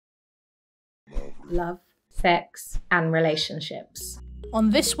love, sex, and relationships. On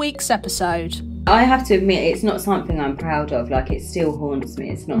this week's episode, I have to admit, it's not something I'm proud of. Like, it still haunts me.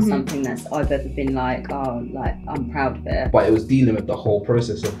 It's not something that's I've ever been like, oh, like, I'm proud of it. But it was dealing with the whole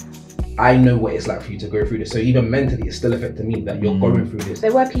process of, I know what it's like for you to go through this. So even mentally, it's still affecting me that you're going through this.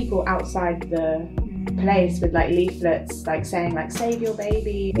 There were people outside the place with like leaflets, like saying like, save your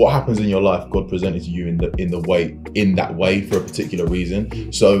baby. What happens in your life, God presented to you in that way for a particular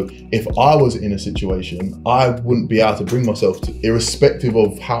reason. So if I was in a situation, I wouldn't be able to bring myself to, irrespective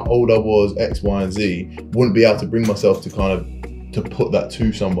of how old I was, X, Y, and Z, wouldn't be able to bring myself to kind of, to put that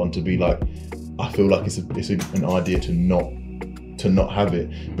to someone, to be like, I feel like it's an idea to not have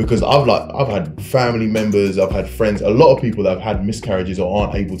it. Because I've had family members, I've had friends, a lot of people that have had miscarriages or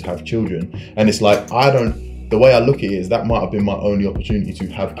aren't able to have children, and it's like, the way I look at it is that might have been my only opportunity to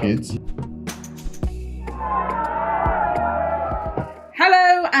have kids.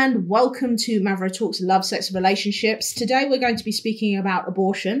 hello and welcome to Mavro Talks, Love, Sex and Relationships. Today we're going to be speaking about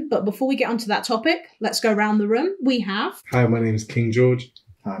abortion, but before we get onto that topic, let's go around the room. We have... Hi, my name is King George.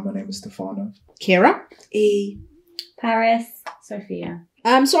 Hi, my name is Stefano. Kira. E. Paris. Sophia.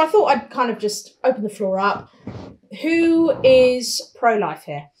 So I thought I'd kind of just open the floor up. Who is pro-life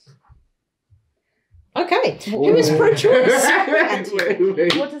here? Okay. Who is pro-choice?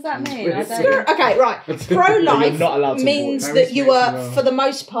 What does that mean? I don't... Okay, right. Pro-life means that you are, for the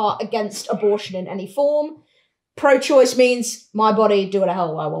most part, against abortion in any form. Pro-choice means my body, do what the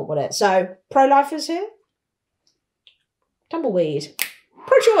hell I want with it. So, pro-lifers here? Tumbleweed.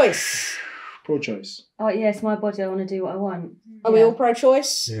 Pro-choice. Pro-choice. Oh, yes, my body, I want to do what I want. Are we all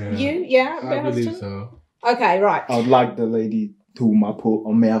pro-choice? Yeah. You? Yeah? I believe so. Okay, right. I would like the lady whom I put,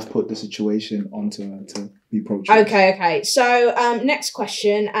 or may have put the situation onto her to be pro-choice. Okay. So, next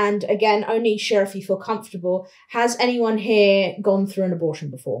question, and again, only share if you feel comfortable. Has anyone here gone through an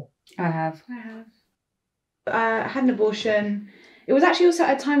abortion before? I have. I had an abortion. It was actually also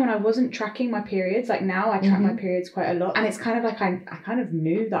at a time when I wasn't tracking my periods. Like now I track my periods quite a lot. And it's kind of like I kind of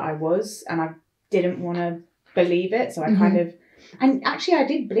knew that I was, and I didn't want to believe it. So I kind of, and actually I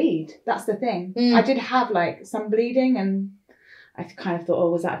did bleed. That's the thing. I did have like some bleeding, and I kind of thought,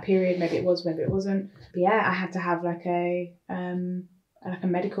 oh, was that a period? Maybe it was, maybe it wasn't. But yeah, I had to have like a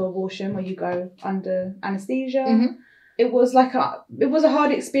medical abortion where you go under anesthesia. It was a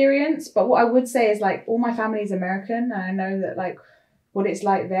hard experience, but what I would say is like all my family is American, and I know that like what it's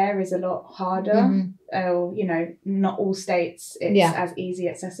like there is a lot harder. You know, not all states it's as easy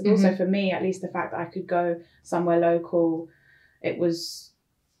accessible. So for me, at least the fact that I could go somewhere local, it was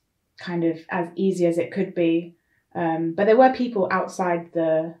kind of as easy as it could be. But there were people outside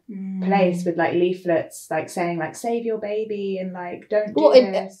the place with like leaflets, like saying like, save your baby, and like, don't do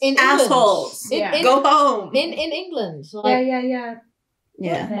this. In Assholes. Go home. In England. Like, Yeah,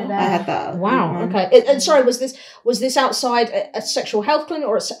 Yeah. I had that. Wow. Okay. And sorry, was this outside a sexual health clinic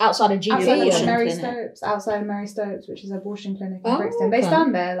or outside a GP? Outside of Mary Stopes, which is an abortion clinic in Brixton. They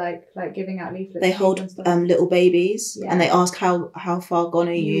stand there like giving out leaflets. They hold little babies and they ask how far gone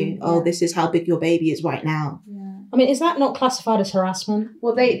are you? Oh, this is how big your baby is right now. Yeah. I mean, is that not classified as harassment?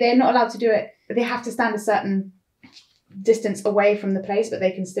 Well, they're not allowed to do it. They have to stand a certain distance away from the place, but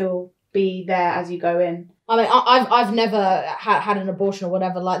they can still be there as you go in. I mean, I've never had an abortion or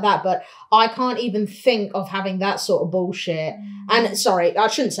whatever like that, but I can't even think of having that sort of bullshit. And sorry, I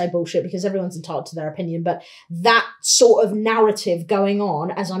shouldn't say bullshit because everyone's entitled to their opinion, but that sort of narrative going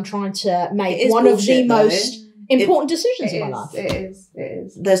on as I'm trying to make one of the most important decisions in my life. It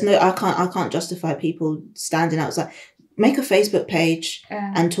is. There's no, I can't justify people standing outside. Make a Facebook page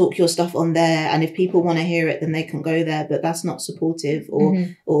and talk your stuff on there, and if people want to hear it, then they can go there. But that's not supportive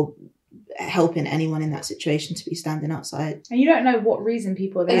or helping anyone in that situation to be standing outside. And you don't know what reason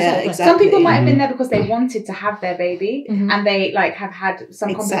people are there. Yeah, exactly. Some people might have been there because they wanted to have their baby and they like have had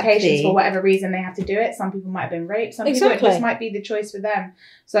some complications for whatever reason they have to do it. Some people might have been raped. Some people it just might be the choice for them.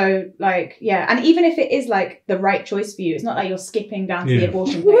 So like, yeah. And even if it is like the right choice for you, it's not like you're skipping down to the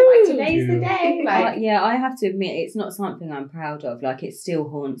abortion clinic. Like, today's the day. Like, I have to admit, it's not something I'm proud of. Like, it still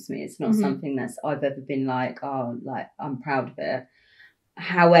haunts me. It's not something that's I've ever been like, oh, like I'm proud of it.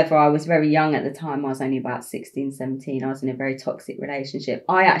 However, I was very young at the time. I was only about 16, 17. I was in a very toxic relationship.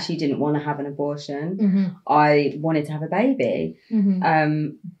 I actually didn't want to have an abortion. I wanted to have a baby.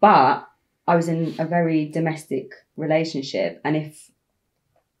 But I was in a very domestic relationship. And if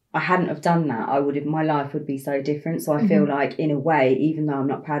I hadn't have done that, my life would be so different. So I feel like, in a way, even though I'm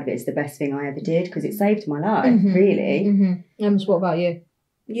not proud of it, it's the best thing I ever did because it saved my life, really. What about you?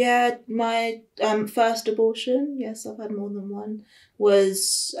 Yeah, my first abortion, yes, I've had more than one,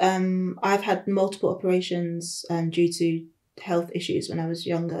 was I've had multiple operations due to health issues when I was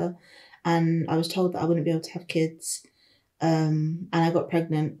younger. and I was told that I wouldn't be able to have kids. And I got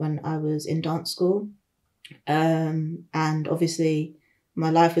pregnant when I was in dance school. And obviously my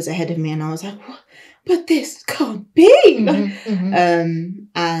life was ahead of me, and I was like, what? But this can't be.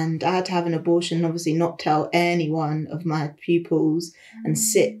 And I had to have an abortion, obviously not tell anyone of my pupils, and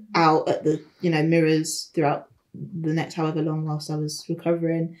sit out at the, mirrors throughout the next however long whilst I was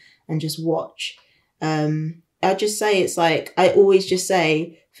recovering, and just watch. I just say, it's like, I always just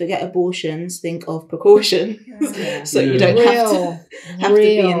say, forget abortions, think of precautions. So you don't have to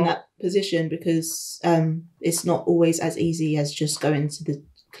be in that position, because it's not always as easy as just going to the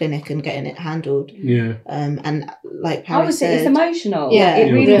clinic and getting it handled. And like Paris said, it's emotional. Yeah,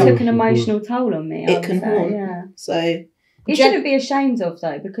 it really took an emotional toll on me. It can haunt. Yeah. So you shouldn't be ashamed of,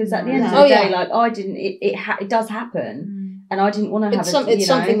 though, because at the end of the day, like, I didn't. It does happen. And I didn't want to have it's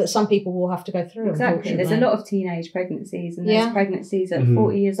something that some people will have to go through. Exactly. There's a lot of teenage pregnancies, and there's pregnancies at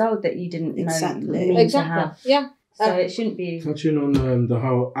 40 years old that you didn't know to have. Yeah. So it shouldn't be. Touching on the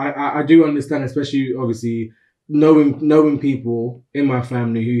whole, I do understand, especially obviously knowing people in my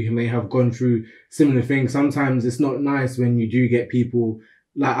family who may have gone through similar things. Sometimes it's not nice when you do get people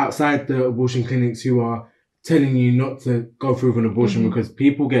like outside the abortion clinics who are telling you not to go through with an abortion, because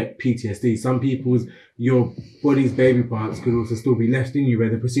people get PTSD. Some people's, your body's baby parts could also still be left in you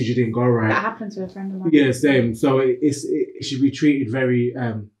where the procedure didn't go right. That happened to a friend of mine. Yeah, same. So it should be treated very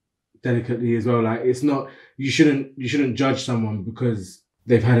delicately as well. Like, it's not, you shouldn't judge someone because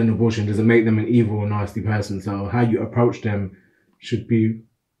they've had an abortion. Doesn't make them an evil or nasty person. So how you approach them should be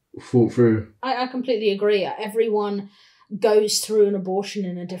thought through. I completely agree. Everyone goes through an abortion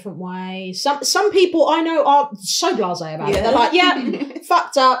in a different way. Some people I know are so blasé about it. They're like,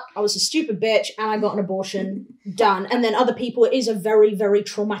 fucked up, I was a stupid bitch and I got an abortion, done. And then other people, it is a very, very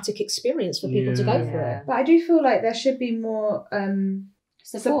traumatic experience for people to go through it. But I do feel like there should be more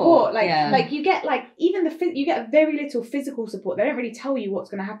support. Like you get you get very little physical support. They don't really tell you what's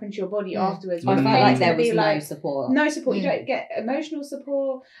going to happen to your body afterwards. I felt like there was no support. No support. You don't get emotional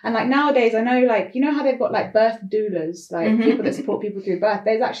support. And like nowadays, I know, like, you know how they've got like birth doulas, like people that support people through birth.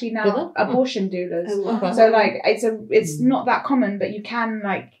 There's actually now abortion doulas. So like it's not that common, but you can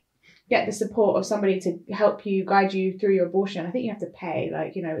like get the support of somebody to help you, guide you through your abortion. I think you have to pay,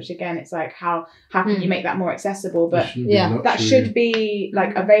 like, which again, it's like how can you make that more accessible? But that should be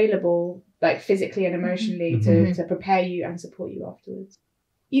like available, like physically and emotionally to prepare you and support you afterwards.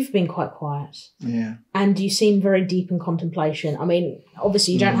 You've been quite quiet. Yeah. And you seem very deep in contemplation. I mean,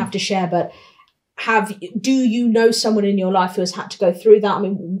 obviously you don't have to share, but do you know someone in your life who has had to go through that? I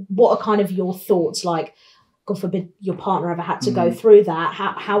mean, what are kind of your thoughts? Like, God forbid your partner ever had to go through that.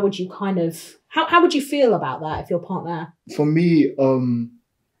 How would you kind of, how would you feel about that if your partner? For me,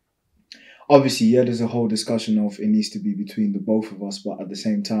 obviously, there's a whole discussion of it needs to be between the both of us, but at the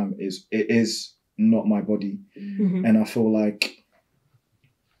same time, it is not my body. And I feel like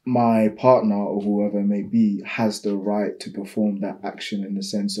my partner or whoever it may be has the right to perform that action, in the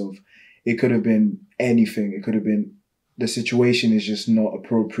sense of it could have been anything. It could have been the situation is just not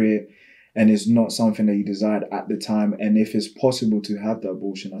appropriate and it's not something that you desired at the time. And if it's possible to have the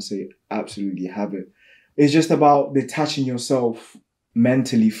abortion, I say absolutely have it. It's just about detaching yourself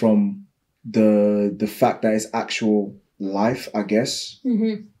mentally from the fact that it's actual life, I guess,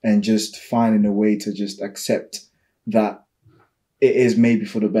 and just finding a way to just accept that it is maybe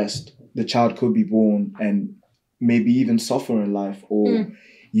for the best. The child could be born and maybe even suffer in life, or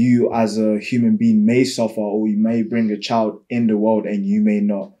you as a human being may suffer, or you may bring a child in the world and you may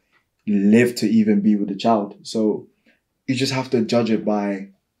not live to even be with the child. So you just have to judge it by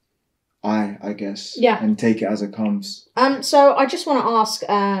I guess, and take it as it comes. So I just want to ask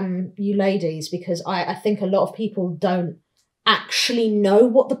you ladies, because I think a lot of people don't actually know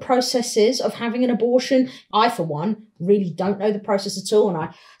what the process is of having an abortion. I, for one, really don't know the process at all, and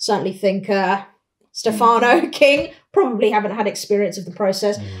I certainly think Stefano, King, probably haven't had experience of the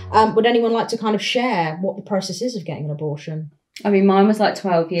process. Would anyone like to kind of share what the process is of getting an abortion? I mean, mine was like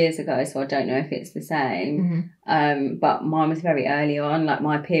 12 years ago, so I don't know if it's the same. But mine was very early on. Like,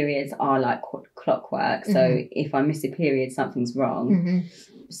 my periods are like clockwork. So if I miss a period, something's wrong.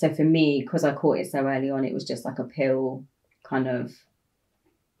 So for me, because I caught it so early on, it was just like a pill kind of,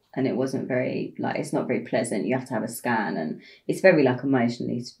 and it wasn't very, like, it's not very pleasant. You have to have a scan, and it's very like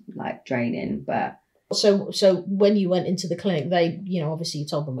emotionally like draining. But So when you went into the clinic, they, obviously you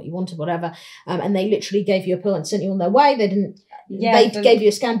told them what you wanted, whatever, and they literally gave you a pill and sent you on their way. They didn't they gave you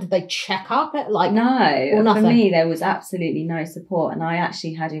a scan, did they check up it? Like, no, or nothing? for me there was absolutely no support, and I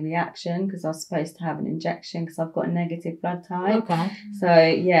actually had a reaction because I was supposed to have an injection because I've got a negative blood type. Okay. So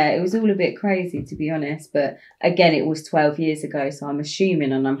yeah, it was all a bit crazy, to be honest, but again, it was 12 years ago, so I'm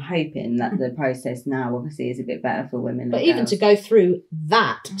assuming and I'm hoping that the process now obviously is a bit better for women. But even to go through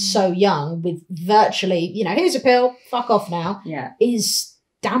that so young with virtually, you know, here's a pill, fuck off now, is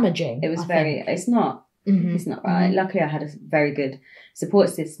damaging. It was it's not right. Luckily I had a very good support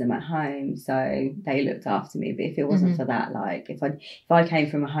system at home, so they looked after me, but if it wasn't for that, like if I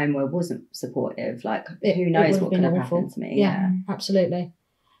came from a home where it wasn't supportive, like who knows what could have happened to me. Yeah, absolutely.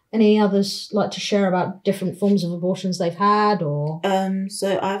 Any others like to share about different forms of abortions they've had, or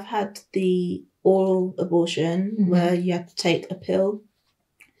so I've had the oral abortion where you have to take a pill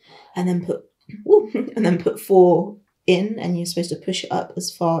and then put 4 in, and you're supposed to push it up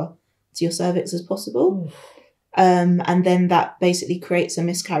as far to your cervix as possible. And then that basically creates a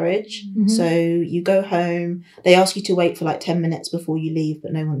miscarriage. So you go home, they ask you to wait for like 10 minutes before you leave,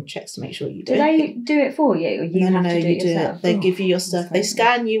 but no one checks to make sure you do it. Do they do it for you, or you have to do it yourself? They give you your stuff, they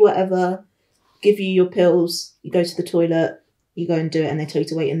scan you, whatever, give you your pills, you go to the toilet, you go and do it, and they tell you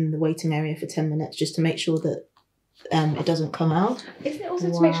to wait in the waiting area for 10 minutes just to make sure that it doesn't come out. Isn't it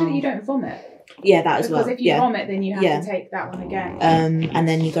also to make sure that you don't vomit? Yeah, that as well. Because if you vomit, then you have to take that one again. And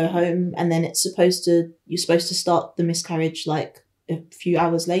then you go home, and then you're supposed to start the miscarriage like a few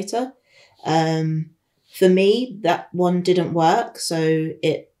hours later. For me, that one didn't work. So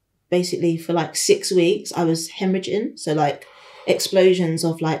it basically, for like 6 weeks, I was hemorrhaging. So like explosions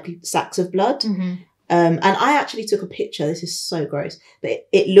of like sacks of blood. And I actually took a picture. This is so gross, but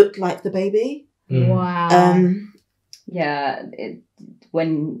it looked like the baby. Wow. Yeah,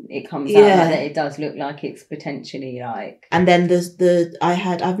 when it comes out like that, it does look like it's potentially like. And then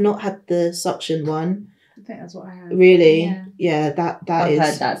I've not had the suction one. I think that's what I had. Really? Yeah, I've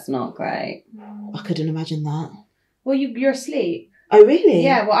heard that's not great. I couldn't imagine that. Well, you're asleep. Oh, really?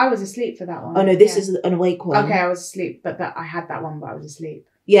 Yeah, well, I was asleep for that one. Oh, no, this is an awake one. Okay, I was asleep, but I had that one, but I was asleep.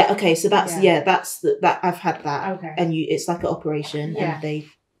 Yeah, okay, so that's that I've had that. Okay. And it's like an operation, and they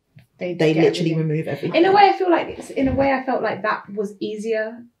literally everything. remove everything. In a way, I felt like that was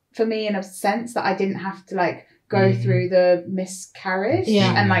easier for me in a sense that I didn't have to like go through the miscarriage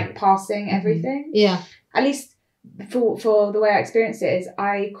and like passing everything. Yeah. At least for the way I experienced it is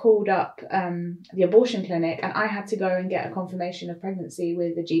I called up the abortion clinic, and I had to go and get a confirmation of pregnancy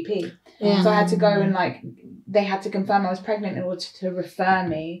with the GP. So I had to go and like they had to confirm I was pregnant in order to refer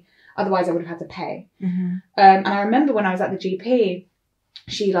me. Otherwise, I would have had to pay. And I remember when I was at the GP,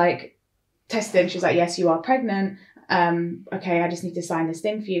 she like tested, and she was like, yes, you are pregnant. Okay, I just need to sign this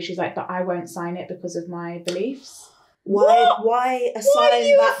thing for you. She's like, but I won't sign it because of my beliefs. Why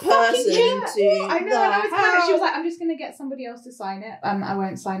assign that person to I know, and I was kind of, she was like, I'm just gonna get somebody else to sign it. I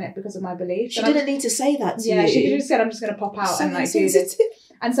won't sign it because of my beliefs. She didn't need to say that to you. Yeah, she just said, I'm just gonna pop out and like do this.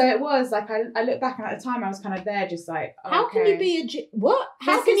 And so it was like I look back, and at the time I was kind of there, just like, how can you be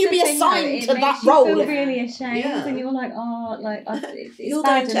How can you be assigned to that role? You feel really ashamed, and you're like, oh, like it's you're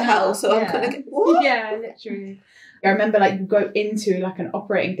going to hell, so I'm gonna get what? Yeah, literally. I remember like you go into like an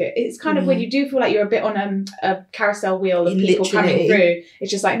operating theatre. It's kind of when you do feel like you're a bit on a carousel wheel of people coming through. It's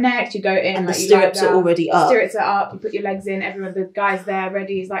just like next you go in, and like, the stirrups are already up. Stirrups are up. You put your legs in. Everyone, the guy's there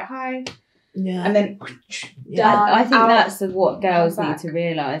ready. He's like, hi. Yeah. And then I think that's what girls need to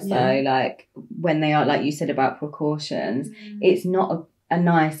realise though, like when they are, like you said about precautions, it's not a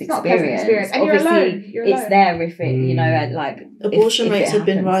nice experience. And obviously you're alone. It's there if it, you know, like abortion rates have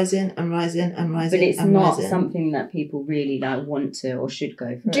been rising and rising and rising, but it's not something that people really like want to or should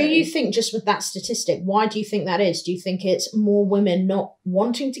go through. Do you think, just with that statistic, why do you think that is? Do you think it's more women not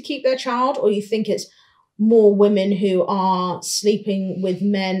wanting to keep their child, or you think it's more women who are sleeping with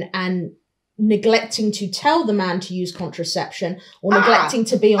men and neglecting to tell the man to use contraception, or neglecting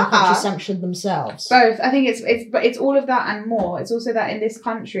to be on contraception themselves? Both. I think it's all of that and more. It's also that in this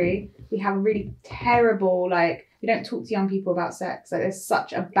country we have a really terrible, like, we don't talk to young people about sex. Like, there's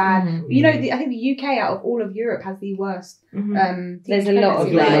such a bad, you know, I think the UK out of all of Europe has the worst. There's a lot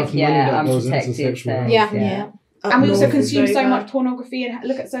of like, unprotected things. Yeah. And we also consume so much pornography and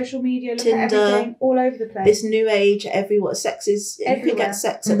look at social media, look Tinder, at everything, all over the place. This new age, sex is, everywhere. You can get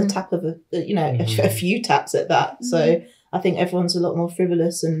sex at the tap of a few taps at that. So I think everyone's a lot more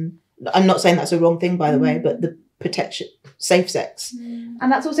frivolous, and I'm not saying that's a wrong thing, by the way, but the protection, safe sex.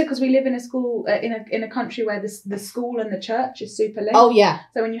 And that's also because we live in a school, in a country where the school and the church is super linked. Oh yeah.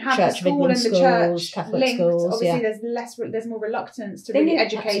 So when you have church, the school and the church Catholic linked, schools, obviously there's more reluctance to really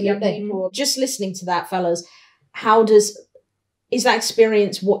educate young people. Just listening to that, fellas, how does is that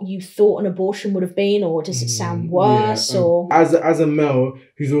experience what you thought an abortion would have been, or does it sound worse? Or as a male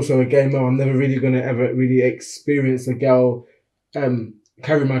who's also a gay male, I'm never really gonna ever really experience a girl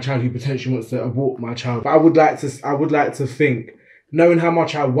carry my child who potentially wants to abort my child. But I would like to think, knowing how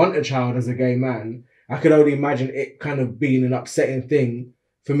much I want a child as a gay man, I could only imagine it kind of being an upsetting thing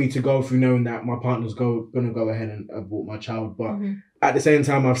for me to go through, knowing that my partner's gonna go ahead and abort my child. But at the same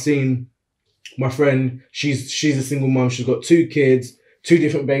time, I've seen my friend, she's a single mom. She's got 2 kids, 2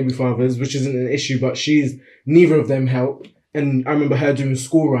 different baby fathers, which isn't an issue, but neither of them help. And I remember her doing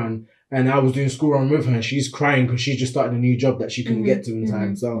school run, and I was doing school run with her. She's crying because she just started a new job that she couldn't get to in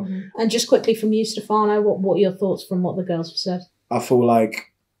time. So, and just quickly from you, Stefano, what are your thoughts from what the girls have said? I feel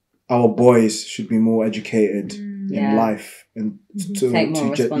like our boys should be more educated in life and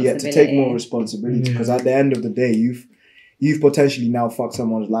to take more responsibility. Because at the end of the day, you've potentially now fucked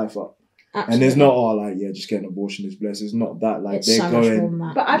someone's life up. Absolutely. And it's not just get an abortion is blessed. It's not that. Like, they're so going. Much more than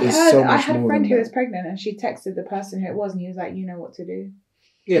that. But I had a friend who was pregnant, and she texted the person who it was, and he was like, "You know what to do."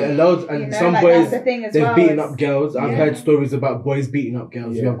 Yeah, and some boys, they've beaten up girls. I've heard stories about boys beating up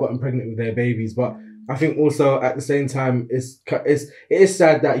girls who have gotten pregnant with their babies. But I think also at the same time, it is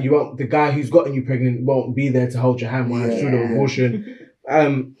sad that the guy who's gotten you pregnant won't be there to hold your hand while you're through the abortion.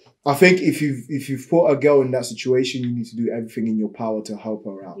 I think if you've put a girl in that situation, you need to do everything in your power to help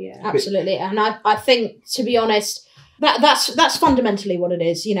her out. Yeah, absolutely. And I think, to be honest, that's fundamentally what it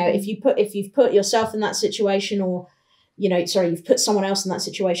is. You know, if you've put yourself in that situation, or you've put someone else in that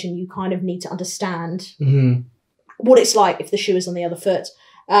situation, you kind of need to understand what it's like if the shoe is on the other foot.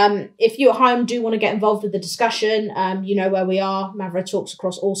 If you at home do want to get involved with the discussion, you know where we are, Mavro Talks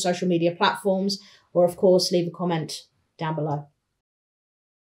across all social media platforms, or of course, leave a comment down below.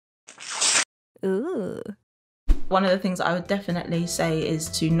 Ooh. One of the things I would definitely say is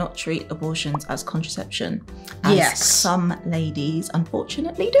to not treat abortions as contraception, as some ladies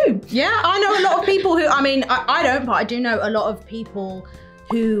unfortunately do. Yeah, I know a lot of people who, I don't, but I do know a lot of people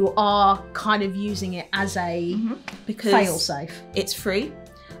who are kind of using it as a fail-safe. It's free,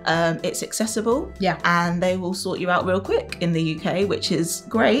 it's accessible, and they will sort you out real quick in the UK, which is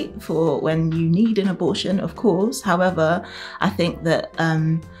great for when you need an abortion, of course. However, I think that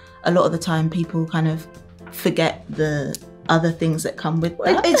a lot of the time people kind of forget the other things that come with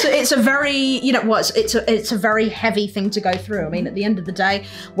that. It's a very, it's a very heavy thing to go through. I mean, at the end of the day,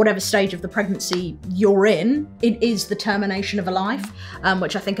 whatever stage of the pregnancy you're in, it is the termination of a life,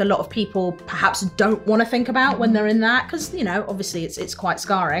 which I think a lot of people perhaps don't want to think about when they're in that, because, obviously it's quite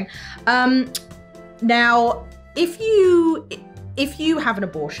scarring. Now, if you have an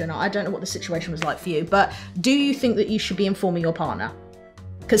abortion, I don't know what the situation was like for you, but do you think that you should be informing your partner?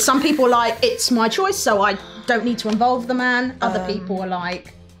 Because some people are like, it's my choice, so I don't need to involve the man. Other people are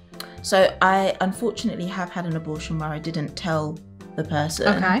like... So I unfortunately have had an abortion where I didn't tell the person.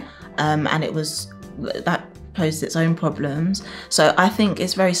 Okay. And that posed its own problems. So I think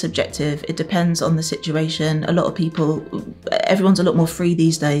it's very subjective. It depends on the situation. A lot of people, everyone's a lot more free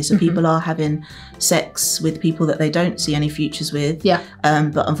these days. So people are having sex with people that they don't see any futures with. Yeah.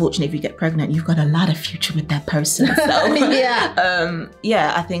 But unfortunately, if you get pregnant, you've got a lot of future with that person. So,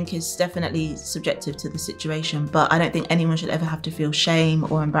 I think it's definitely subjective to the situation. But I don't think anyone should ever have to feel shame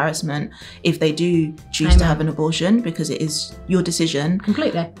or embarrassment if they do choose to have an abortion, because it is your decision.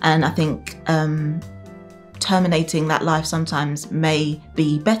 Completely. And I think terminating that life sometimes may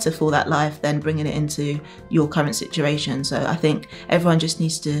be better for that life than bringing it into your current situation. So I think everyone just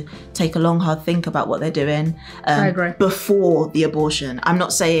needs to take a long, hard think about what they're doing I agree. Before the abortion. I'm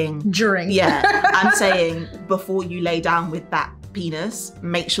not saying during. Yeah, I'm saying before you lay down with that penis,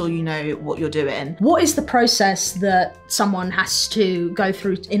 make sure you know what you're doing. What is the process that someone has to go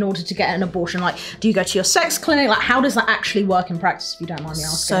through in order to get an abortion? Like, do you go to your sex clinic? Like, how does that actually work in practice, if you don't mind me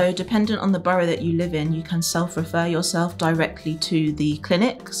asking? So dependent on the borough that you live in, you can self-refer yourself directly to the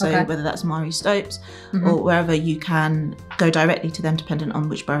clinic. So whether that's Mari Stopes or wherever, you can go directly to them dependent on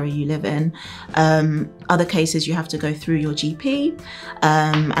which borough you live in. Other cases you have to go through your GP,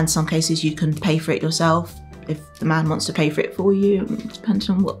 and some cases you can pay for it yourself. If the man wants to pay for it for you, depending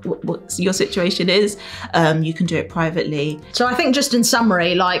on what your situation is, you can do it privately. So I think, just in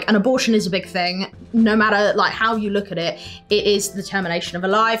summary, like, an abortion is a big thing. No matter like how you look at it, it is the termination of a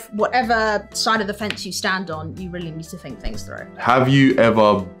life. Whatever side of the fence you stand on, you really need to think things through. Have you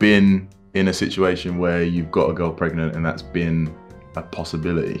ever been in a situation where you've got a girl pregnant and that's been a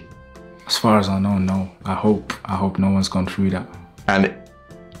possibility? As far as I know, no. I hope no one's gone through that. And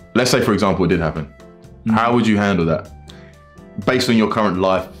let's say, for example, it did happen. How would you handle that? Based on your current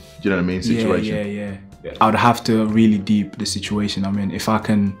life, do you know what I mean, situation? Yeah. I would have to really deep the situation. I mean, if I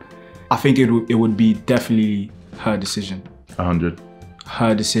can, I think it would be definitely her decision. 100.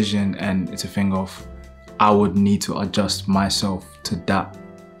 Her decision, and it's a thing of I would need to adjust myself to that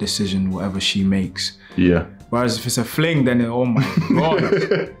decision, whatever she makes. Yeah. Whereas if it's a fling, then oh my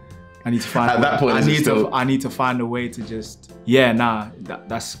god, I need to find. At that point, I need to find a way to just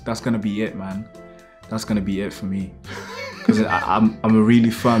that's gonna be it, man. That's gonna be it for me, because I'm a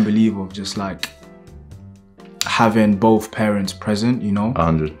really firm believer of just like having both parents present. You know,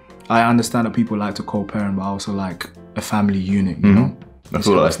 100. I understand that people like to co-parent, but I also like a family unit. You know, I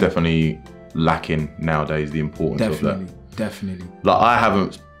feel like that's definitely lacking nowadays. The importance of that. Definitely. Like I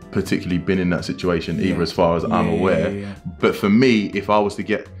haven't particularly been in that situation either, as far as I'm aware. But for me, if I was to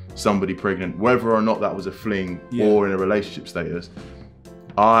get somebody pregnant, whether or not that was a fling or in a relationship status,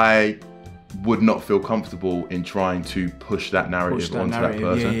 I would not feel comfortable in trying to push that narrative onto that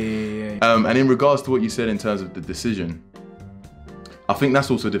person. And in regards to what you said in terms of the decision, I think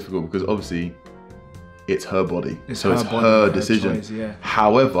that's also difficult because obviously it's her body, it's her decision. Choice,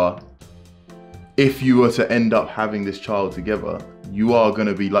 However, if you were to end up having this child together, you are going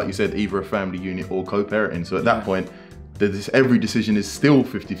to be, like you said, either a family unit or co-parenting. So at that point, every decision is still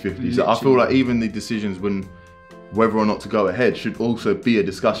 50-50. So I feel like even the decisions whether or not to go ahead should also be a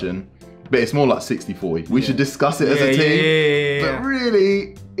discussion. But it's more like 60-40. We should discuss it as a team. But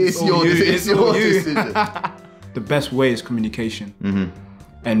really, it's your decision. The best way is communication.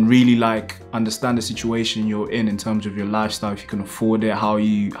 And really like understand the situation you're in terms of your lifestyle, if you can afford it, how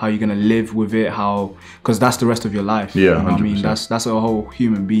you gonna live with it, because that's the rest of your life. Yeah, you know what I mean, that's a whole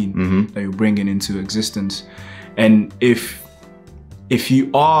human being that you're bringing into existence. And if you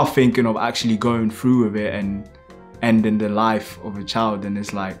are thinking of actually going through with it and ending the life of a child, then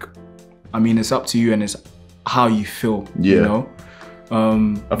it's like, I mean, it's up to you and it's how you feel. You know.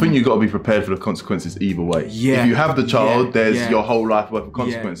 I think you've got to be prepared for the consequences either way. If you have the child, there's your whole life worth of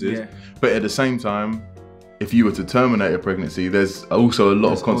consequences. But at the same time, if you were to terminate a pregnancy, there's also a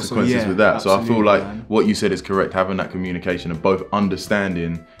lot of consequences with that. So I feel like what you said is correct, having that communication and both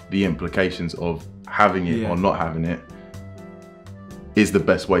understanding the implications of having it or not having it is the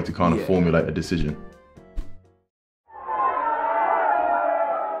best way to kind of formulate a decision.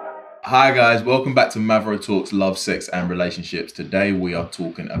 Hi guys, welcome back to Mavro Talks, Love, Sex and Relationships. Today we are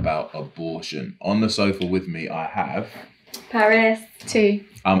talking about abortion. On the sofa with me I have... Paris. T.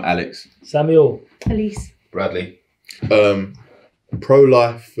 I'm Alex. Samuel. Elise. Bradley.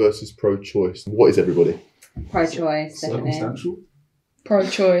 Pro-life versus pro-choice. What is everybody? Pro-choice, definitely. Circumstantial.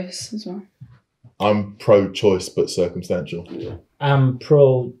 Pro-choice as well. I'm pro-choice but circumstantial. I'm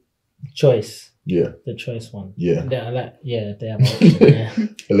pro-choice. Yeah. The choice one. Yeah. They have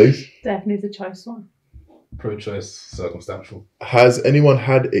option, Elise? Definitely the choice one. Pro-choice, circumstantial. Has anyone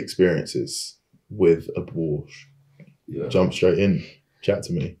had experiences with abortion? Yeah. Jump straight in. Chat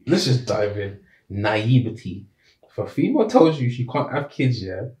to me. Let's just dive in. Naivety. If a female tells you she can't have kids,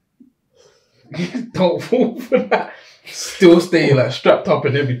 don't fall for that. Still stay like strapped up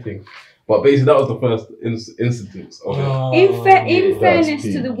and everything. But basically, that was the first incidence of it. In fairness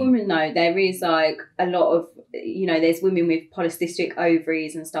to the woman, though, there is like a lot of, there's women with polycystic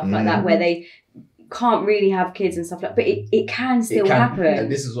ovaries and stuff like that, where they can't really have kids and stuff like that. But it can still happen.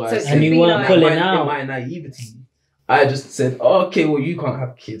 And this is why and you weren't pulling out. In my naivety, I just said, oh, okay, well, you can't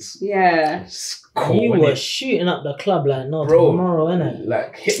have kids. Yeah. Cool, you were shooting up the club like tomorrow, innit?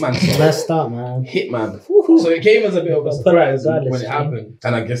 Like Hitman. Let's start, man. Hitman. So it came as a bit of a surprise when it happened.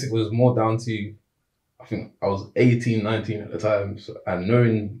 And I guess it was more down to, I think I was 18, 19 at the time. So, and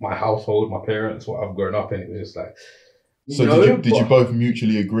knowing my household, my parents, what I've grown up in, it was just like... So did you both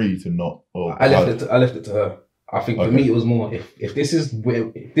mutually agree to not... I left it to her. I think for me it was more if this is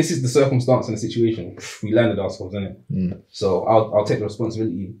the circumstance and the situation, we landed ourselves in it. So I'll take the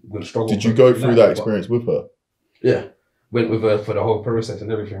responsibility with the struggle. Did you go through that experience with her? Yeah, went with her for the whole process and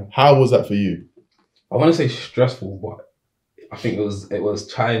everything. How was that for you? I want to say stressful, but I think it was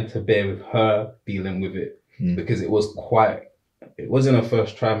trying to bear with her dealing with it because it was in her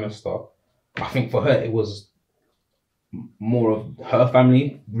first trimester. I think for her it was more of her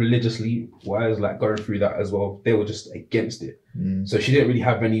family religiously wise, like going through that as well. They were just against it. So she didn't really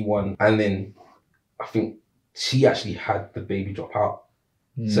have anyone. And then I think she actually had the baby drop out.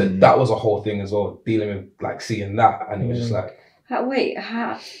 So that was a whole thing as well, dealing with like seeing that. And it was just like... Wait,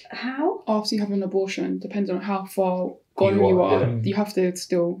 how? After you have an abortion, depends on how far gone you are. You have to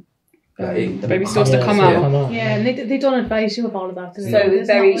still the baby still has to come out. Yeah, and they don't advise you about that. So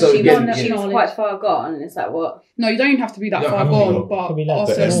it was she was quite far gone. It's like what? No, you don't even have to be that far gone, but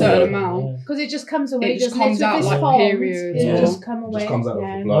after a certain amount, because it just comes away. It just comes out like periods. It just come away. Just comes out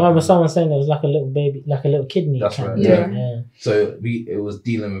I remember someone saying it was like a little baby, like a little kidney. That's right. Yeah. So it was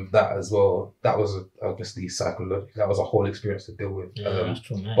dealing with that as well. That was obviously psychological. That was a whole experience to deal with. That's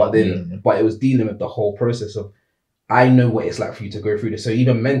traumatic. But it was dealing with the whole process of, I know what it's like for you to go through this. So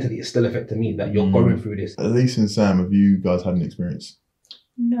even mentally, it's still affecting me that you're going through this. Elise and Sam, have you guys had an experience?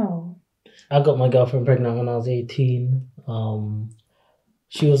 No. I got my girlfriend pregnant when I was 18.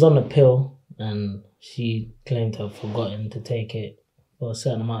 She was on the pill and she claimed to have forgotten to take it for a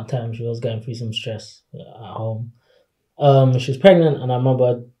certain amount of time. She was going through some stress at home. She was pregnant, and I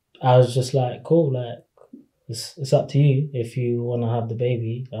remember I was just like, cool, like, it's up to you. If you want to have the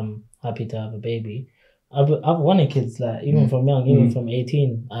baby, I'm happy to have a baby. I've wanted kids, like, even from young, even from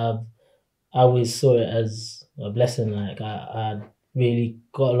 18. I always saw it as a blessing. Like, I really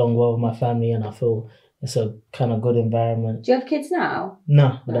got along well with my family, and I feel it's a kind of good environment. Do you have kids now?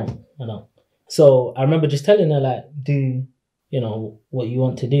 No, I don't. So I remember just telling her, like, do, what you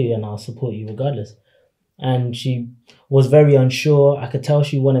want to do, and I'll support you regardless. And she was very unsure. I could tell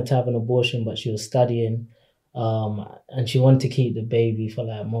she wanted to have an abortion, but she was studying. And she wanted to keep the baby for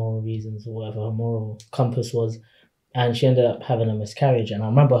like moral reasons or whatever her moral compass was. And she ended up having a miscarriage. And I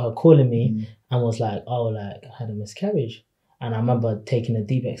remember her calling me and was like, oh, like, I had a miscarriage. And I remember taking a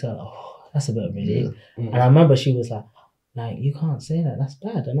deep exhale, oh, that's a bit of relief. And I remember she was like, you can't say that, that's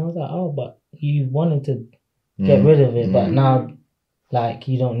bad. And I was like, oh, but you wanted to get rid of it, but now, like,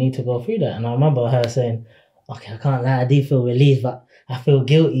 you don't need to go through that. And I remember her saying, okay, I can't lie, I do feel relieved, but I feel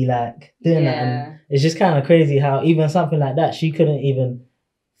guilty, like, doing that. And it's just kind of crazy how even something like that, she couldn't even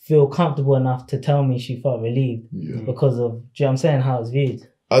feel comfortable enough to tell me she felt relieved because of, do you know what I'm saying, how it's viewed.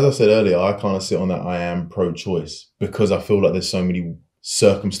 As I said earlier, I kind of sit on that I am pro-choice because I feel like there's so many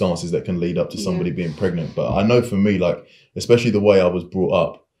circumstances that can lead up to somebody being pregnant. But I know for me, like, especially the way I was brought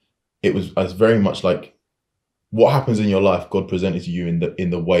up, it was very much like, what happens in your life, God presented to you in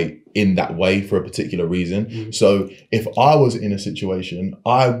that way for a particular reason. So if I was in a situation,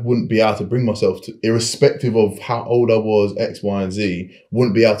 I wouldn't be able to bring myself to, irrespective of how old I was, X, Y, and Z,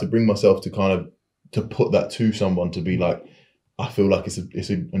 wouldn't be able to bring myself to kind of, to put that to someone, to be like, I feel like it's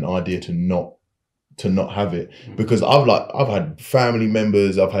an idea to not have it. Because I've had family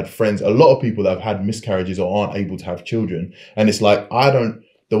members, I've had friends, a lot of people that have had miscarriages or aren't able to have children. And it's like,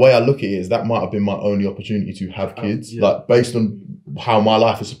 the way I look at it is that might have been my only opportunity to have kids. Like, based on how my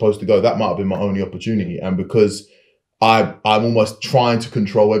life is supposed to go, that might have been my only opportunity. And because I'm almost trying to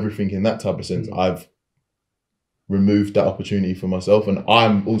control everything in that type of sense, I've removed that opportunity for myself. And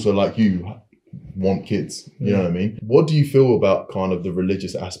I'm also, like you, want kids. You know what I mean? What do you feel about kind of the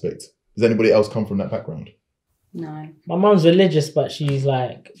religious aspect? Does anybody else come from that background? No. My mum's religious, but she's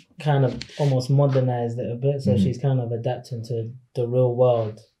like kind of almost modernized it a bit. So she's kind of adapting to the real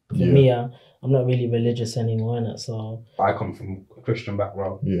world. For me, I'm not really religious anymore, innit? So I come from a Christian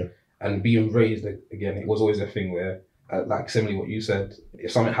background. Yeah. And being raised, again, it was always a thing where, like similarly what you said,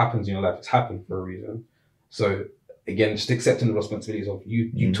 if something happens in your life, it's happened for a reason. So again, just accepting the responsibilities of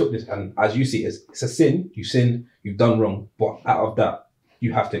you took this, and as you see it, it's a sin. You sinned, you've done wrong, but out of that,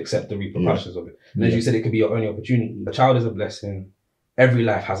 you have to accept the repercussions of it. And as you said, it could be your only opportunity. A child is a blessing. Every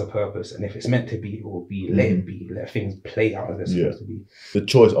life has a purpose. And if it's meant to be, it will be. Let it be. Let things play out as they're supposed to be. The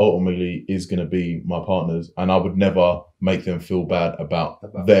choice ultimately is going to be my partner's. And I would never make them feel bad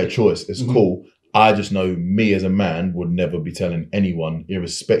about their choice. It's cool. I just know me as a man would never be telling anyone,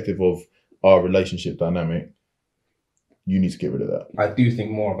 irrespective of our relationship dynamic, you need to get rid of that. I do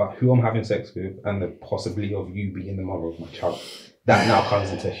think more about who I'm having sex with and the possibility of you being the mother of my child. That now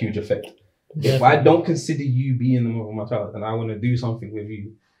comes into huge effect. If I don't consider you being the mother of my child and I want to do something with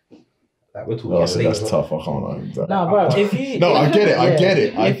you, like we're talking that's tough. I can't like that. No, bro, if you... No, I get it. I get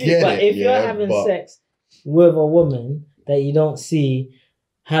it. But if you're having sex with a woman that you don't see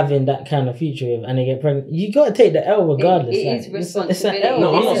having that kind of future with and they get pregnant, you got to take the L regardless. It is responsibility. It's an L.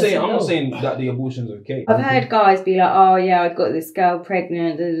 No, I'm not saying that the abortion's okay. I've heard guys be like, oh yeah, I got this girl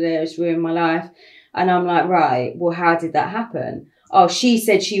pregnant, it's ruined my life. And I'm like, right, well, how did that happen? Oh, she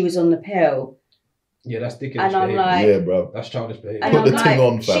said she was on the pill. Yeah, that's dickish. And I'm like, yeah, bro, that's childish behavior. And Put I'm the like, thing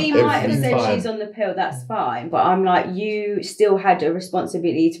on, fam. she might have said she's on the pill, that's fine. But I'm like, you still had a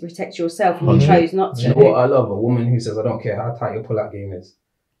responsibility to protect yourself and you chose not to. You know what I love? A woman who says, I don't care how tight your pull-out game is.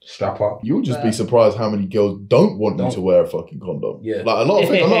 Strap up. You'll just be surprised how many girls don't want you to wear a fucking condom. Yeah. Like a lot of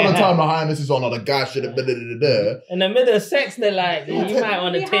the time my highness is on, the guy should have been in the middle of sex, they're like, you might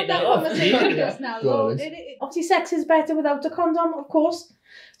want to take that off. Just now. Obviously, sex is better without a condom, of course.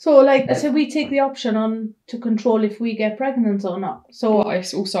 So, like, so we take the option on to control if we get pregnant or not. So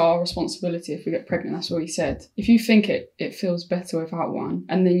it's also our responsibility if we get pregnant. That's what he said. If you think it feels better without one,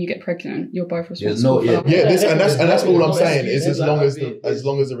 and then you get pregnant, you're both responsible. And that's all I'm saying is as long as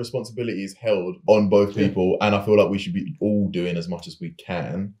the responsibility is held on both people, and I feel like we should be all doing as much as we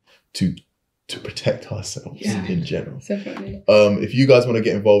can to protect ourselves in general. Definitely. If you guys want to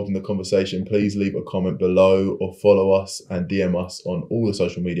get involved in the conversation, please leave a comment below or follow us and DM us on all the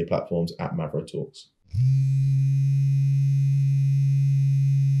social media platforms at Mavro Talks.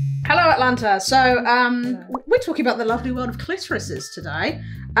 Hello, Atlanta. So, we're talking about the lovely world of clitorises today.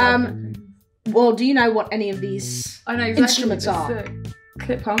 Well, do you know what any of these instruments are?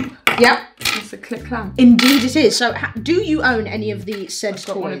 Clip pump. Yep. It's a clip clamp. Indeed it is. So do you own any of the said toys?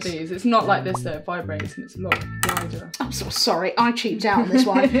 I've got one of these. It's not like this that vibrates and it's a lot wider. I'm so sorry. I cheaped out on this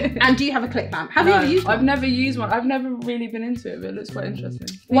one. And do you have a clip clamp? Have you ever used one? I've never used one. I've never really been into it, but it looks quite interesting.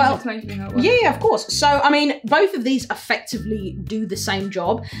 Well, explain to me how it works. Yeah, of course. So, I mean, both of these effectively do the same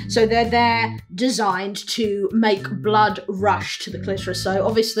job. So they're there designed to make blood rush to the clitoris. So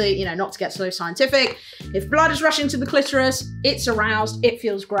obviously, you know, not to get so scientific, if blood is rushing to the clitoris, it's aroused, it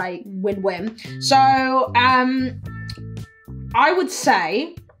feels great, win-win. So, I would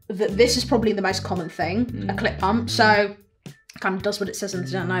say that this is probably the most common thing, a clip pump. So kind of does what it says in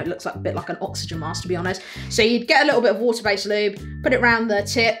the I know it looks like a bit like an oxygen mask, to be honest. So you'd get a little bit of water-based lube, put it around the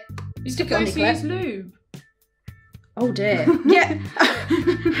tip, stick it on your clip. Use lube. Oh dear. Yeah.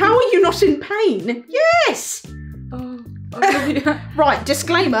 How are you not in pain? Yes. Oh. Okay. Right,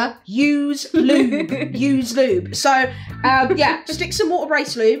 disclaimer, use lube. Use lube. So, yeah, stick some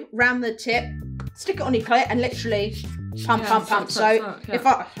water-based lube round the tip, stick it on your clit, and literally pump. So, if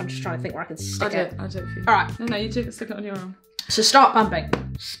I'm just trying to think where I can stick it. I do it for you. All right. No, you stick it on your arm. So start pumping.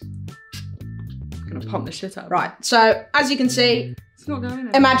 I'm gonna pump the shit out of it. Right, so as you can see, it's not going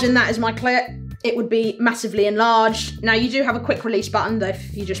in. Imagine that is my clit. It would be massively enlarged. Now you do have a quick release button, though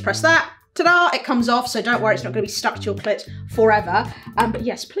if you just press that, ta-da, it comes off, so don't worry, it's not going to be stuck to your clit forever. But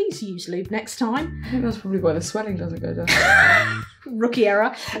yes, please use lube next time. I think that's probably why the swelling doesn't go down. Rookie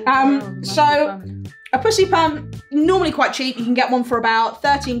error. So a pussy pump, normally quite cheap. You can get one for about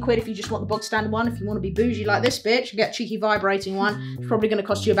 13 quid if you just want the bog standard one. If you want to be bougie like this bitch, you get a cheeky vibrating one. It's probably going to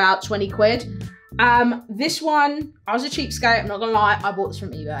cost you about 20 quid. This one, I was a cheapskate, I'm not gonna lie, I bought this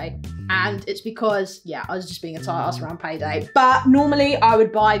from eBay. And it's because, yeah, I was just being a tight ass around payday. But normally I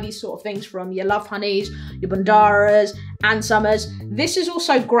would buy these sort of things from your Love Honeys, your Bondaras, and Summers. This is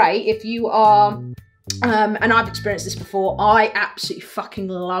also great if you are, and I've experienced this before, I absolutely fucking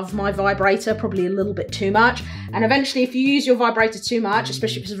love my vibrator, probably a little bit too much. And eventually if you use your vibrator too much,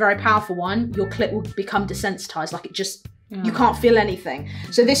 especially if it's a very powerful one, your clit will become desensitized, like it just, you can't feel anything.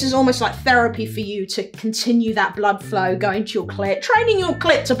 So this is almost like therapy for you to continue that blood flow going to your clit, training your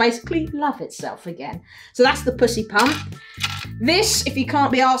clit to basically love itself again. So that's the pussy pump. This, if you can't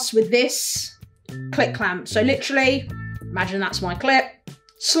be arsed with this, clit clamp. So literally, imagine that's my clit,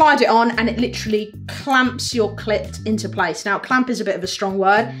 slide it on and it literally clamps your clit into place. Now clamp is a bit of a strong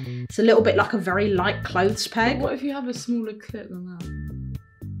word. It's a little bit like a very light clothes peg. What if you have a smaller clit than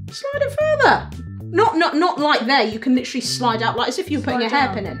that? Slide it further. Not like there. You can literally slide out like as if you were putting a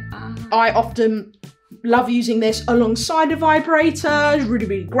hairpin in. I often love using this alongside a vibrator. It's really,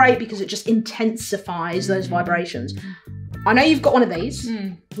 really great because it just intensifies those vibrations. I know you've got one of these.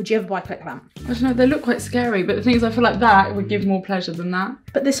 Would you ever buy a clit clamp? I don't know, they look quite scary, but the thing is I feel like that would give more pleasure than that.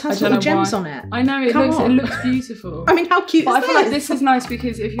 But this has little gems on it. I know, it looks beautiful. I mean, how cute is I this? feel like this is nice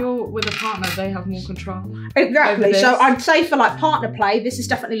because if you're with a partner, they have more control. Exactly. So I'd say for like partner play, this is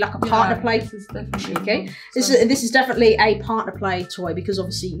definitely like a partner play. This is definitely okay. This is definitely a partner play toy because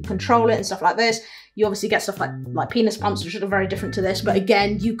obviously you control it and stuff like this. You obviously get stuff like penis pumps, which are very different to this, but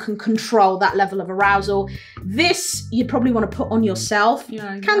again, you can control that level of arousal. This you'd probably want to put on yourself.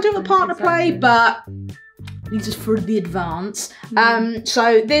 Yeah, exactly, can do a partner play, but this is for the advance.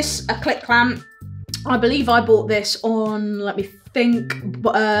 So this, a clit clamp, I believe I bought this on, let me think,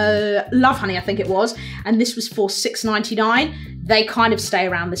 Love Honey, I think it was, and this was for $6.99. They kind of stay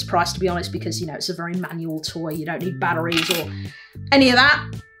around this price, to be honest, because, you know, it's a very manual toy. You don't need batteries or any of that.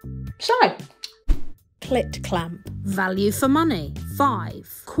 So, clit clamp. Value for money,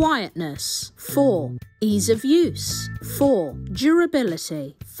 5. Quietness, 4. Ease of use, 4.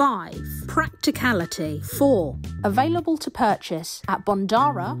 Durability, 5. Practicality, 4. Available to purchase at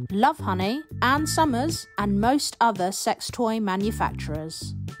Bondara, Love Honey, and Summers, and most other sex toy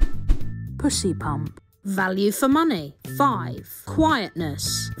manufacturers. Pussy pump. value for money. 5,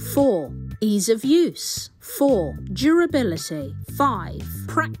 quietness. 4, ease of use. 4, durability. 5,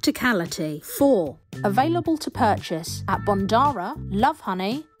 practicality. 4, available to purchase at Bondara,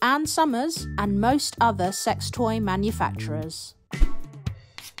 Lovehoney, Ann Summers, and most other sex toy manufacturers.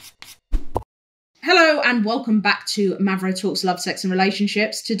 Hello and welcome back to Mavro Talks Love, Sex and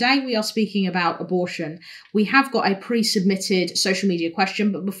Relationships. Today we are speaking about abortion. We have got a pre-submitted social media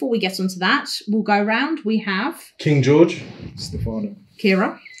question, but before we get onto that, we'll go round. We have King George, Stefano,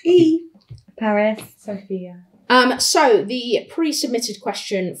 Kira, Paris, Sophia. So the pre-submitted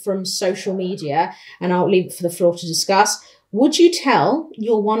question from social media, and I'll leave it for the floor to discuss. Would you tell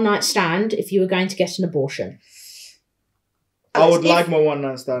your one-night stand if you were going to get an abortion? I would like my one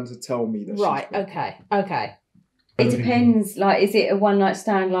night stand to tell me that. Right, okay. It depends. Like, is it a one night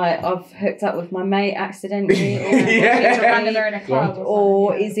stand? Like, I've hooked up with my mate accidentally, or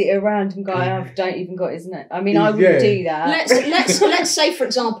is it a random guy I don't even got his name? I mean, I wouldn't do that. Let's say, for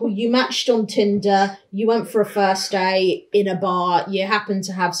example, you matched on Tinder, you went for a first date in a bar, you happened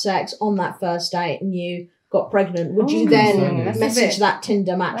to have sex on that first date, and you got pregnant. Would you then message that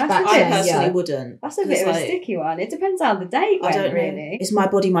Tinder match back? I personally wouldn't. That's a bit of a sticky one. It depends how the date went, I don't really. know. It's my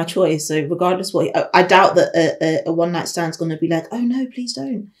body, my choice. So regardless what, I doubt that a one night stand's going to be like, oh no, please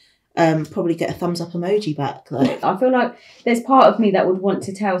don't. Probably get a thumbs up emoji back. Like, I feel like there's part of me that would want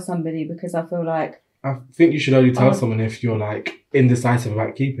to tell somebody because I feel like I think you should only tell someone if you're like indecisive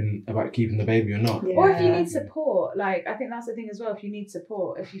about keeping the baby or not. Yeah. Or if you need support. Like, I think that's the thing as well. If you need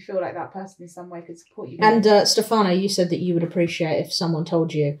support, if you feel like that person in some way could support you. And Stefano, you said that you would appreciate if someone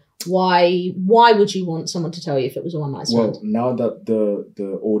told you. Why would you want someone to tell you if it was a one night stand? Well, now that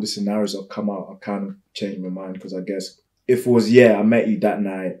the all the scenarios have come out, I kind of changed my mind because I guess if it was I met you that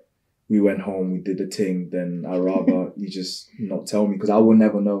night, we went home, we did the thing, then I'd rather you just not tell me because I will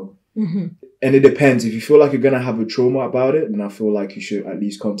never know. Mm-hmm. And it depends. If you feel like you're going to have a trauma about it, then I feel like you should at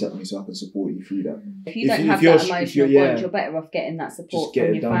least contact me so I can support you through that. If you don't have that emotional bond, you're better off getting that support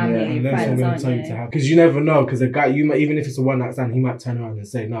from your family and your friends, aren't you? Because you never know, because a guy, even if it's a one night stand, he might turn around and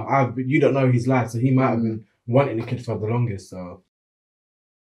say, no, you don't know his life, so he might have been wanting a kid for the longest, so.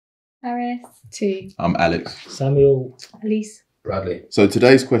 Paris. T. I'm Alex. Samuel. Elise. Bradley. So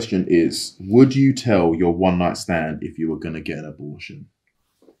today's question is, would you tell your one night stand if you were going to get an abortion?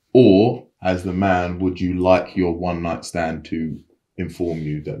 Or, as the man, would you like your one night stand to inform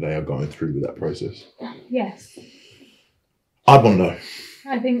you that they are going through with that process? Yes. I'd want to know.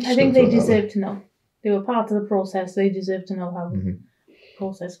 I think they deserve to know. They were part of the process. They deserve to know how the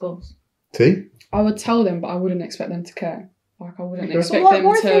process goes. T? I would tell them, but I wouldn't expect them to care. Like, I wouldn't expect them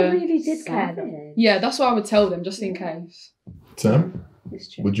what to... if they really did care though? Yeah, that's what I would tell them, just in case. Sam?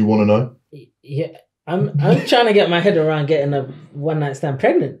 Would you want to know? Yeah. I'm trying to get my head around getting a one night stand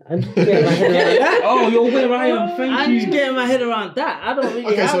pregnant. I'm getting my head around that. Oh, you're where I am. I'm just getting my head around that. I don't really.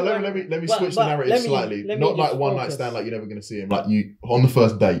 Okay, so have let me switch the narrative slightly. Not like one night stand, like you're never going to see him. Like you on the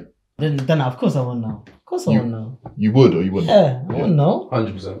first date. Then of course I won't know. Of course I won't know. You would or you wouldn't? Yeah, I wouldn't know.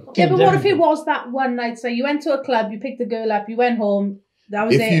 100%. Yeah, but what if it was that one night? So you went to a club, you picked a girl up, you went home. That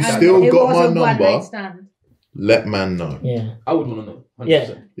was if it. you still it got was my a one number, night stand. let man know. Yeah. I would want to know.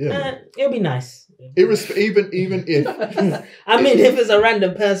 100%. Yeah. It'll be nice. Even if I mean, if it's a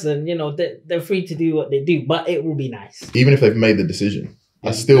random person, they're free to do what they do, but it will be nice. Even if they've made the decision,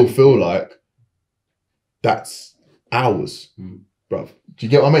 I still feel like that's ours, bruv. Do you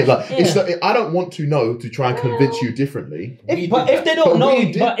get what I mean? Like, it's like, I don't want to know to try and convince you differently. If they don't know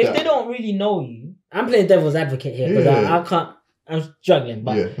you, but if they don't really know you, I'm playing devil's advocate here because I can't. I'm struggling,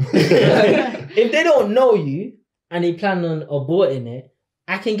 but if they don't know you and they plan on aborting it,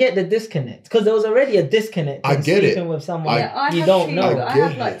 I can get the disconnect because there was already a disconnect. I get it. With someone you don't know. I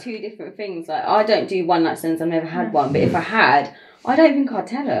have like two different things. Like, I don't do one night stands. I've never had one, but if I had, I don't think I'd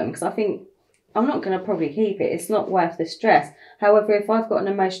tell them because I think I'm not going to probably keep it. It's not worth the stress. However, if I've got an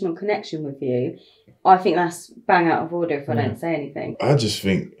emotional connection with you, I think that's bang out of order if I don't say anything. I just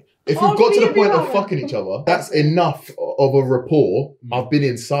think if we've got to the point of fucking each other, that's enough of a rapport. I've been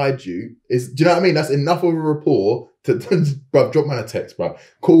inside you. Do you know what I mean? That's enough of a rapport to bruv, drop man a text, bruv.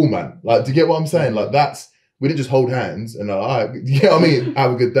 Cool, man. Like, do you get what I'm saying? Like, we didn't just hold hands and all right, you know what I mean?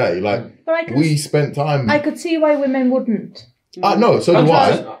 Have a good day. Like, we spent time. I could see why women wouldn't. No, so do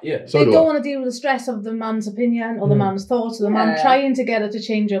I. They don't want to deal with the stress of the man's opinion or the man's thoughts or the man trying to get her to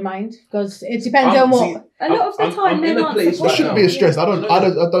change her mind because it depends on what. A lot of the time, men aren't. It shouldn't be a stress. I don't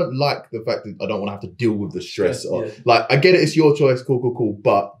like the fact that I don't want to have to deal with the stress. Like, I get it. It's your choice. Cool.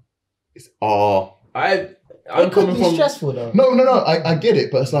 But it's I'm coming from stressful though. No. I get it,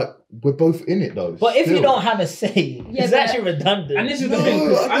 but it's like we're both in it though. But if you still. don't have a say, it's actually redundant. And this is No, the thing.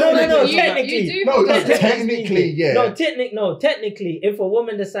 'cause I no, don't no, think- technically. No, technically, yeah. No, technically, if a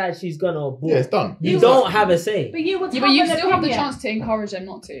woman decides she's gonna abort, Yeah, it's done. you don't have a say. But you would Yeah, but you an still have the opinion. chance to encourage them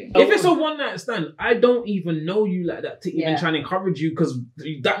not to. If it's a one night stand, I don't even know you like that to even try and encourage you, because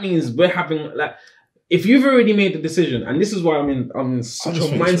that means we're having like, if you've already made the decision, and this is why I'm in such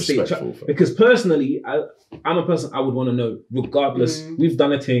a mind state, because personally, I'm a person I would want to know, regardless. We've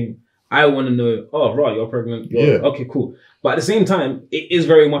done a thing. I want to know. Oh, right, you're pregnant. Okay, cool. But at the same time, it is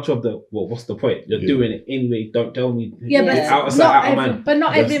very much of the, well, what's the point? You're doing it anyway. Don't tell me. Yeah, but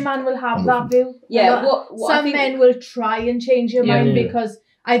not every man will have that view. Yeah, some men will try and change your mind because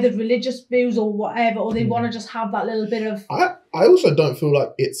either religious views or whatever, or they want to just have that little bit of. I also don't feel like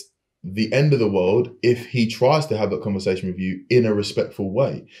it's the end of the world if he tries to have that conversation with you in a respectful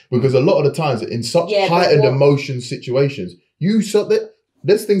way, because a lot of the times in such heightened emotion situations,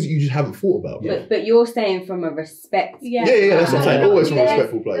 there's things that you just haven't thought about. But you're saying from a respect. Yeah, that's what I'm saying. Always from a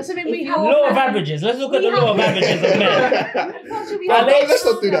respectful place. Law of averages. Let's look at the law of averages of men. Let's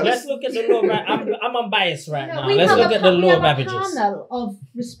not do that. Let's look at the law of averages. I'm unbiased right now. Let's look at the law of averages. We have a panel of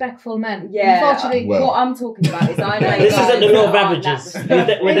respectful men. Yeah. Unfortunately, what I'm talking about is I know this isn't the law of averages.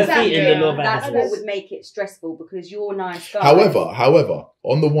 We're defeating the law of averages. That's what would make it stressful, because you're nice guy. However,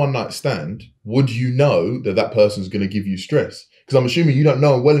 on the one night stand, would you know that person's going to give you stress? Because I'm assuming you don't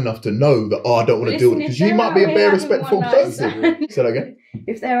know him well enough to know that, I don't want to deal with it. Because you might be a very respectful person. Say that again.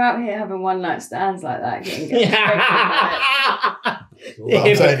 If they're out here having one night stands like that, I'm saying,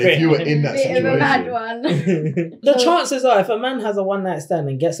 if you were in that situation. Bit of a mad one. The chances are, if a man has a one night stand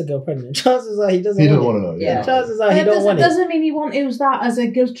and gets a girl pregnant, chances are he doesn't want to know. Yeah. Chances are he don't want it. Doesn't mean he won't use that as a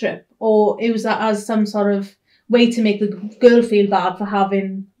guilt trip or use that as some sort of way to make the girl feel bad for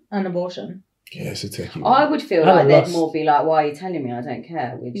having an abortion. Yeah, it's a techie. I would feel like they'd more be like, "Why are you telling me? I don't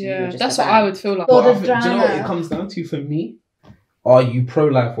care." That's what I would feel like. Do you know what it comes down to for me? Are you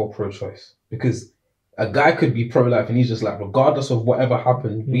pro-life or pro-choice? Because a guy could be pro-life and he's just like, regardless of whatever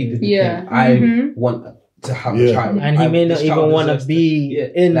happened, we did the thing. I want to have a child. And he may not even want to be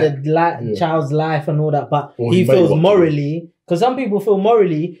in the child's life and all that, but he feels morally, because some people feel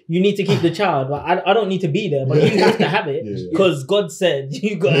morally, you need to keep the child, but I don't need to be there, but you have to have it, because God said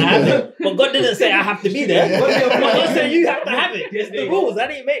you got to have it, but God didn't say I have to be there, God said you have to have it. It's the rules, I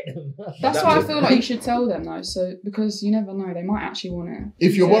didn't make them. That's why I feel like you should tell them though, because you never know, they might actually want it.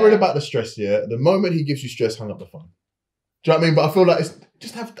 If you're worried about the stress, the moment he gives you stress, hang up the phone. Do you know what I mean? But I feel like it's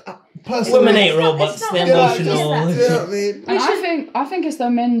just have personally. Women ain't robots, they're emotional. You know what I mean? And I think it's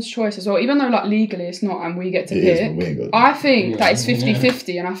the men's choice as well, even though like legally it's not and we get to pick. I think that it's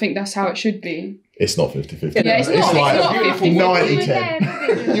 50-50 and I think that's how it should be. It's not 50-50. Yeah, it's not 50-50.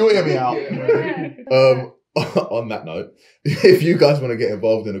 90-10. You hear me out. On that note, if you guys want to get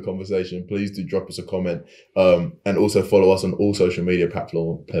involved in the conversation, please do drop us a comment, and also follow us on all social media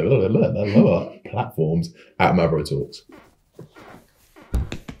platforms at Mavro Talks.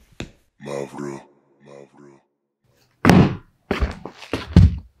 Mavro.